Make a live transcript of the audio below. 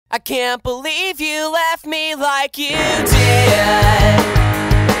I can't believe you left me like you did.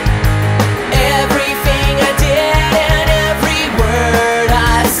 Everything I did and every word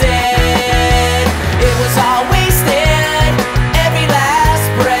I said, it was all wasted, every last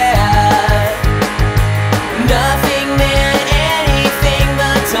breath. Nothing meant anything,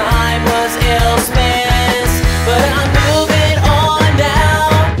 the time was ill spent. But I'm moving on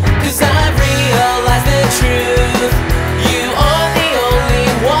now, 'cause I've realized the truth. You are the only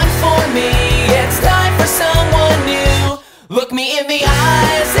one for me. It's time for someone new. Look me in the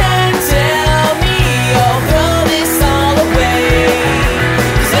eyes and tell me you'll throw this all away.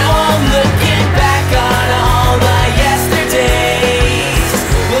 'Cause now I'm looking back on all the yesterdays.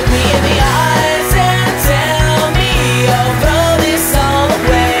 Look me in the eyes and tell me you'll throw this all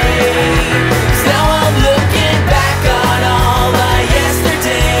away. 'Cause now I'm looking back on all the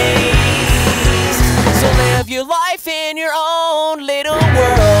yesterdays. So live your life in your own little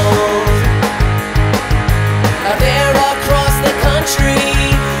world. Out there across the country,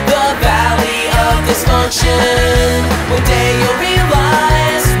 the valley of dysfunction. One day you'll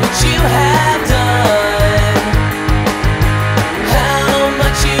realize what you have done. How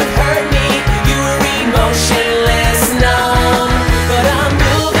much you've hurt me, you were emotionless, numb. But I'm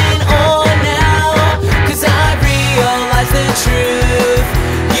moving on now, 'cause I realize the truth.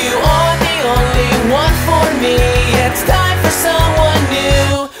 You are the only one for me. It's time for someone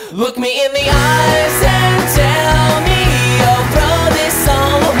new. Look me in the eyes and